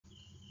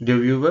Dear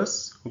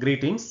viewers,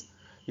 greetings.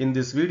 In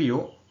this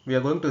video, we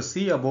are going to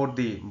see about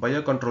the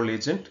biocontrol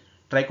agent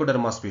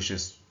Trichoderma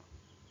species.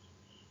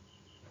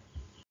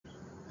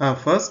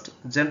 First,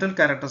 general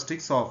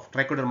characteristics of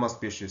Trichoderma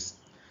species.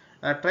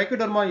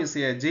 Trichoderma is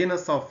a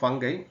genus of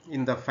fungi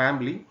in the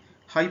family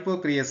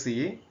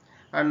Hypocreaceae,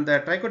 and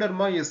the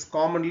Trichoderma is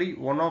commonly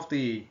one of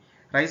the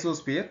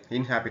rhizosphere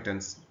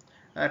inhabitants.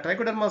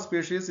 Trichoderma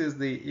species is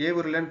the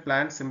avirulent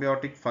plant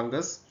symbiotic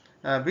fungus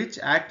which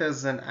act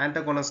as an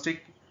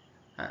antagonistic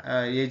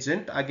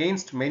agent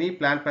against many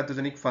plant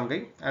pathogenic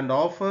fungi and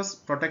offers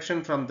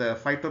protection from the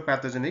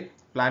phytopathogenic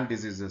plant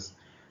diseases.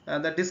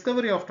 The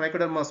discovery of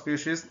Trichoderma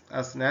species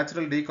as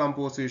natural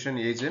decomposition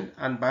agent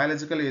and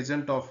biological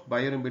agent of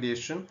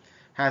bioremediation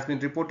has been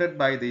reported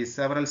by the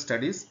several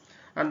studies,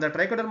 and the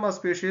Trichoderma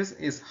species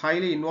is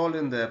highly involved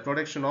in the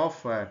production of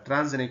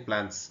transgenic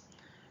plants.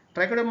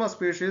 Trichoderma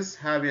species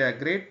have a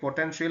great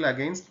potential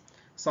against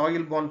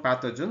soil-borne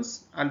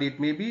pathogens, and it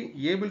may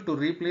be able to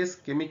replace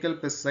chemical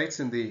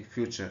pesticides in the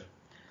future.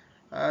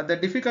 The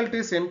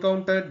difficulties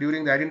encountered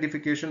during the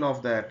identification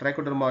of the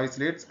Trichoderma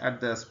isolates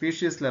at the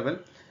species level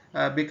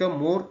become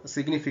more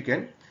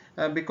significant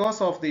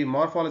because of the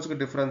morphological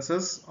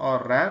differences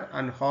are rare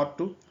and hard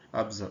to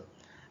observe.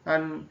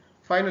 And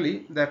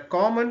finally, the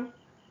common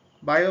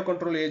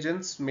biocontrol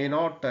agents may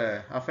not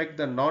affect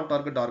the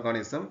non-target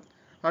organism.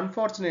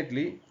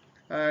 Unfortunately,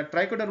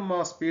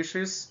 Trichoderma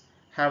species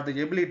have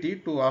the ability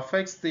to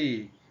affect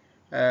the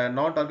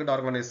non-target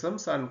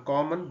organisms and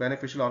common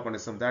beneficial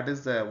organisms. That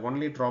is the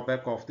only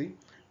drawback of the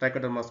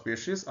Trichoderma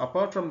species.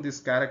 Apart from this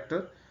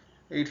character,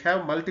 it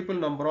have multiple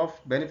number of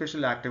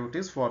beneficial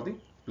activities for the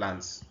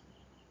plants.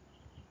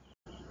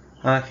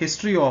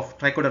 History of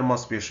Trichoderma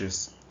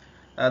species.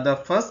 The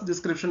first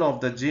description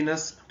of the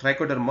genus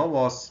Trichoderma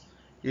was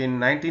in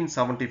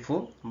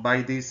 1974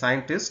 by the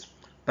scientist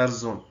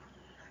Perzon.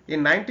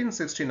 In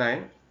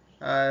 1969,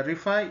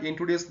 Rifai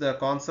introduced the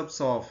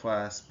concepts of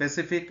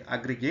specific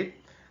aggregate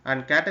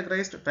and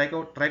categorized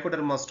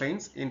Trichoderma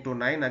strains into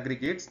 9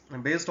 aggregates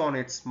based on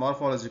its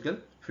morphological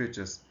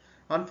features.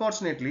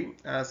 Unfortunately,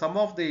 some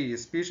of the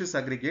species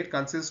aggregate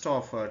consist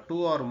of 2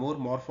 or more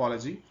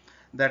morphology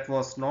that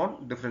was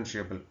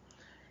non-differentiable.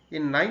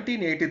 In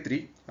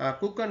 1983,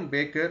 Cook and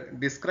Baker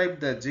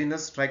described the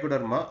genus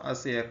Trichoderma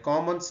as a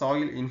common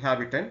soil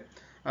inhabitant,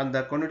 and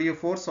the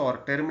conidiophores are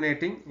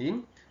terminating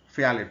in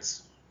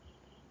phyalids.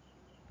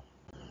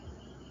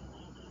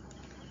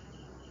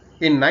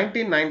 In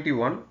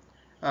 1991,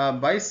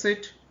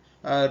 Bisset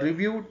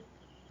reviewed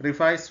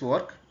Rifai's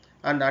work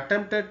and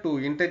attempted to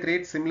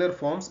integrate similar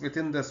forms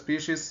within the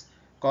species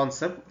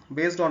concept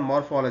based on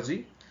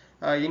morphology,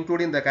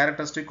 including the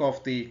characteristic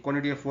of the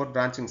conidiophore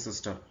branching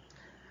system.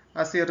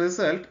 As a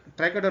result,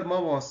 Trichoderma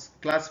was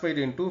classified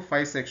into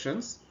 5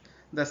 sections.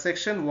 The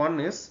section 1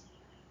 is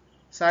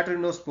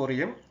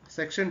Saturnosporium,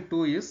 section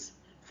 2 is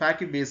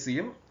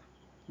Facubaceum,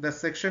 the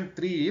section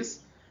 3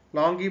 is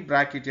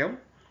Longibrachydium,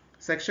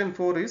 section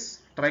 4 is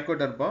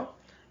Trichoderma,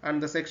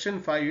 and the section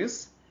 5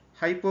 is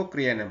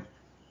Hypocreanum.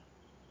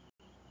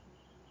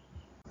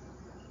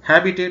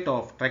 Habitat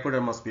of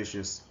Trichoderma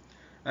species.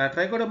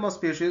 Trichoderma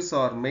species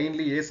are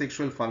mainly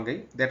asexual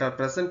fungi that are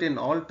present in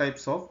all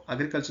types of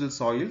agricultural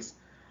soils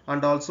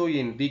and also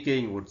in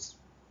decaying woods.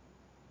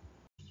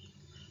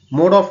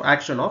 Mode of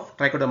action of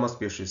Trichoderma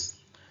species.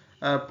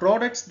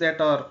 Products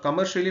that are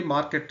commercially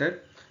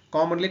marketed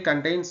commonly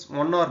contains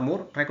one or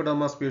more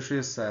Trichoderma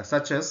species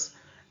such as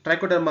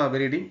Trichoderma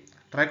viride,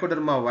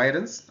 Trichoderma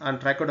virens,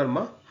 and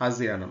Trichoderma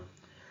hazianum.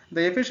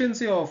 The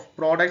efficiency of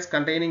products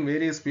containing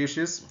various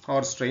species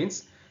or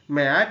strains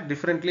may act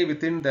differently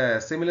within the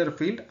similar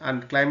field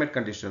and climate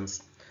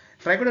conditions.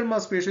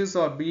 Trichoderma species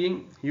are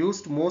being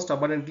used most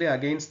abundantly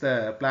against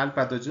the plant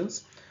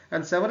pathogens,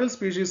 and several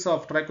species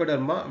of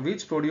Trichoderma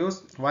which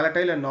produce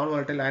volatile and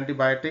non-volatile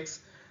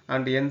antibiotics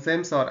and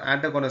enzymes are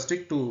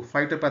antagonistic to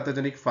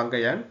phytopathogenic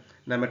fungi and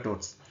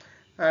nematodes.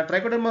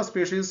 Trichoderma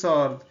species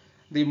are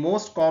the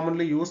most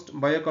commonly used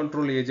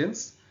biocontrol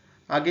agents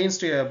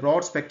against a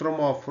broad spectrum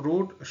of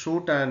root,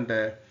 shoot, and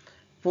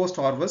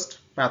post-harvest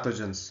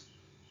pathogens.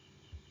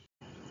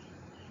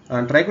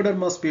 And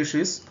Trichoderma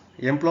species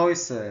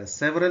employs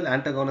several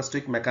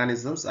antagonistic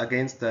mechanisms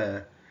against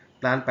the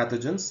plant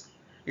pathogens.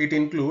 It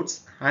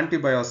includes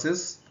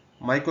antibiosis,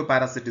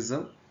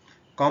 mycoparasitism,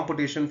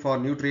 competition for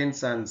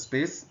nutrients and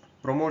space,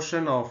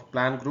 promotion of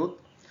plant growth,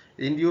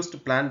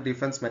 induced plant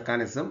defense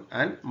mechanism,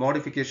 and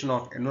modification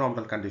of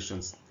environmental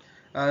conditions.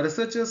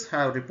 Researchers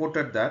have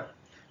reported that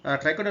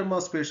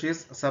Trichoderma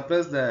species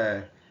suppress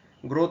the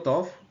growth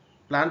of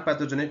plant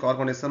pathogenic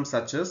organisms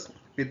such as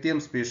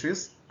Pythium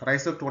species,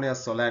 Rhizoctonia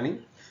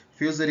solani,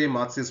 Fusarium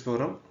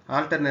marxisporum,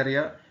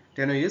 Alternaria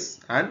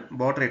tenuis, and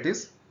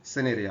Botrytis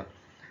cinerea.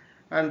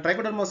 And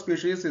Trichoderma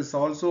species is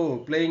also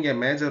playing a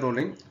major role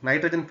in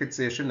nitrogen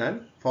fixation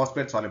and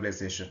phosphate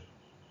solubilization.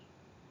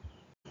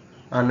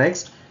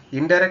 Next,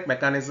 indirect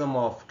mechanism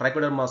of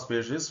Trichoderma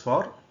species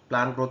for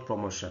plant growth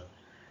promotion.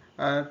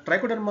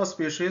 Trichoderma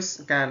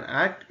species can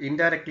act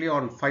indirectly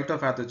on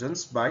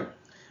phytopathogens by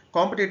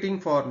competing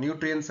for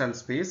nutrients and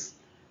space,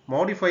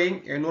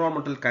 modifying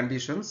environmental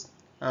conditions,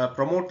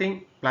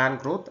 promoting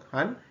plant growth,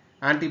 and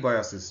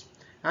antibiosis.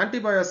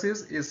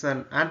 Antibiosis is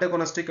an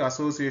antagonistic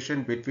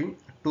association between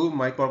two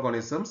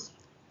microorganisms,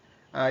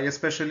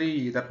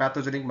 especially the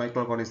pathogenic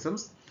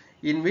microorganisms,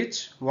 in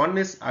which one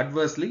is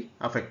adversely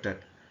affected.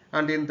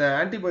 And in the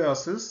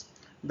antibiosis,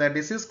 the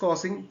disease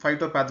causing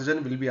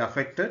phytopathogen will be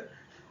affected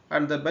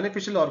and the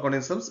beneficial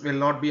organisms will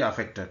not be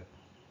affected.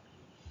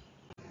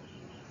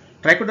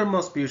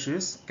 Trichoderma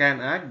species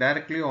can act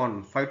directly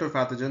on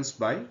phytopathogens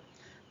by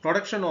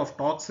production of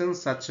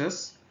toxins such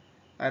as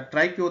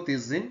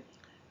trichothiazine,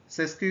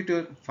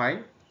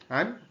 sesquiterpine,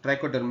 and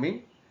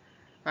trichodermine,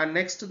 and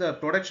next the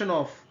production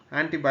of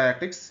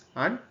antibiotics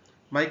and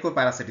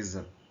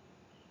mycoparasitism.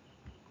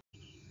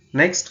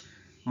 Next,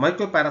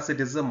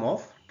 mycoparasitism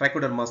of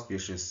Trichoderma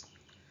species.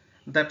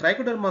 The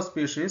Trichoderma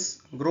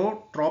species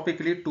grow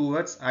tropically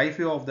towards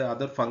hyphae of the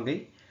other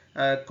fungi,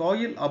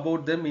 coil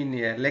about them in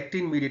a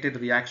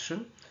lectin-mediated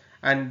reaction,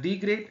 and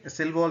degrade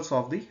cell walls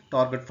of the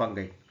target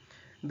fungi.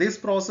 This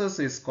process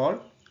is called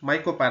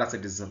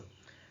mycoparasitism.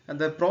 And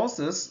the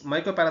process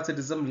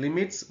mycoparasitism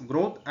limits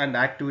growth and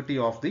activity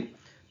of the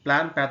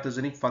plant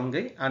pathogenic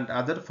fungi and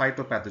other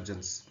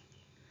phytopathogens.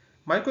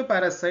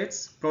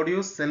 Mycoparasites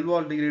produce cell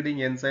wall degrading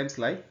enzymes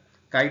like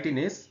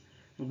chitinase,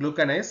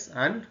 glucanase,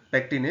 and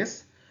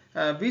pectinase,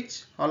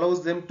 which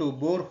allows them to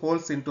bore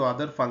holes into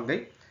other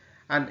fungi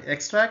and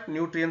extract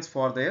nutrients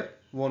for their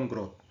own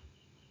growth.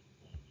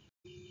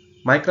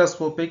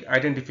 Microscopic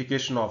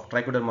identification of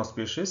Trichoderma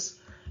species.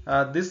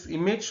 This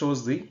image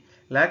shows the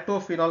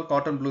lactophenol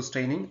cotton blue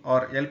staining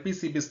or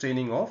LPCB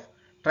staining of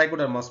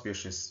Trichoderma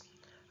species.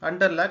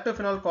 Under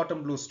lactophenol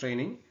cotton blue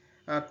staining,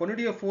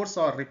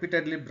 conidiophores are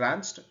repeatedly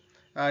branched,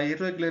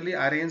 irregularly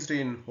arranged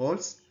in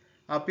holes,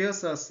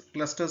 appears as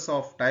clusters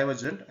of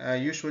divergent,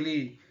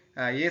 usually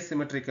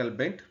asymmetrical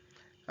bent,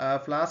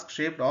 flask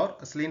shaped or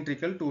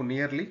cylindrical to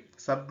nearly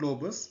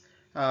subglobous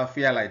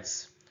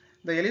phthalates.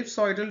 The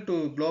ellipsoidal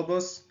to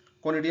globose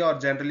conidia are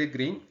generally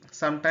green,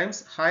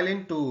 sometimes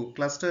hyaline to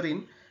cluster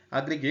in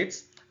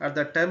aggregates at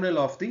the terminal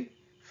of the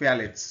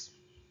phthalates.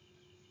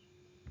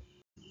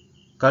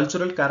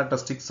 Cultural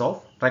characteristics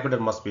of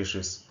Trichoderma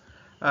species.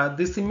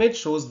 This image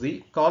shows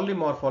the colony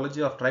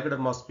morphology of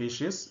Trichoderma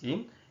species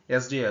in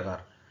SD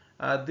agar.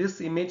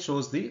 This image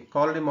shows the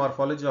colony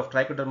morphology of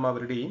Trichoderma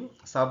viridi in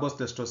Sabos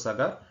testos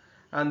agar,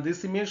 and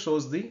this image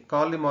shows the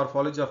colony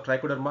morphology of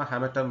Trichoderma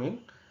haematum in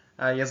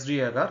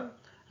SD agar,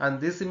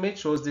 and this image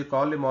shows the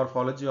colony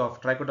morphology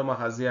of Trichoderma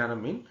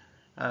hazianum in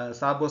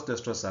Sabos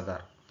testos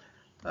agar.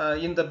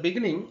 In the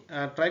beginning,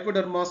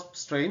 Trichoderma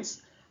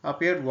strains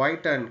appeared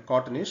white and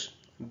cottonish.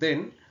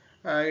 Then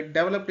it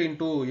developed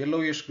into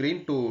yellowish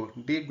green to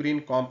deep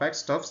green compact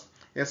stuffs,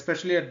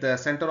 especially at the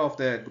center of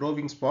the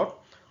growing spot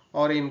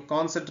or in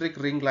concentric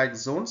ring-like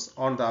zones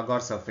on the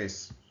agar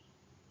surface.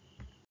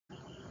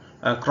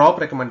 Crop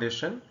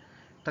recommendation.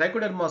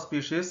 Trichoderma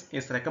species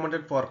is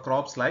recommended for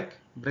crops like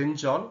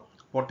brinjal,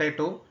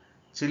 potato,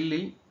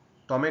 chili,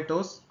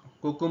 tomatoes,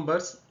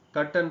 cucumbers,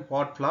 cut and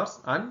pot flowers,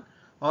 and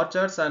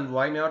orchards and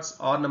vineyards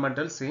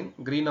ornamentals in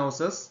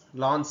greenhouses,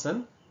 lawns,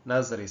 and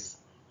nurseries.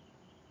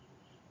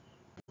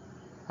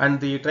 And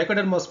the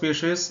Trichoderma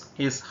species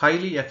is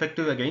highly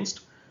effective against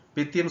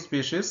Pythium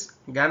species,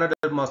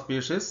 Ganoderma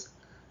species,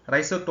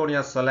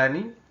 Rhizoctonia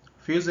solani,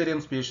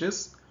 Fusarium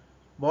species,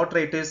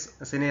 Botrytis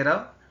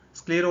cinerea,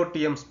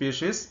 Sclerotium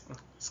species,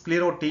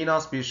 Sclerotina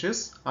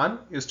species, and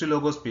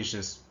Ustilogo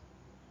species.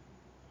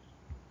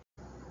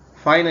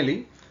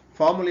 Finally,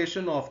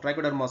 formulation of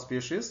Trichoderma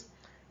species.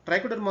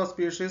 Trichoderma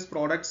species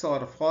products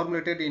are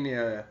formulated in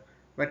a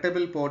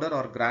vegetable powder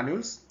or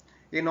granules.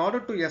 In order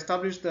to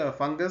establish the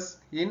fungus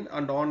in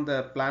and on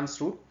the plant's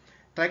root,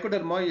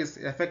 Trichoderma is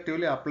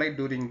effectively applied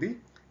during the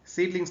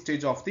seedling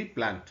stage of the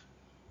plant.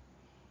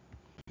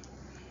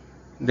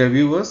 Dear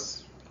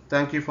viewers,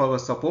 thank you for your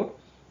support.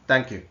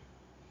 Thank you.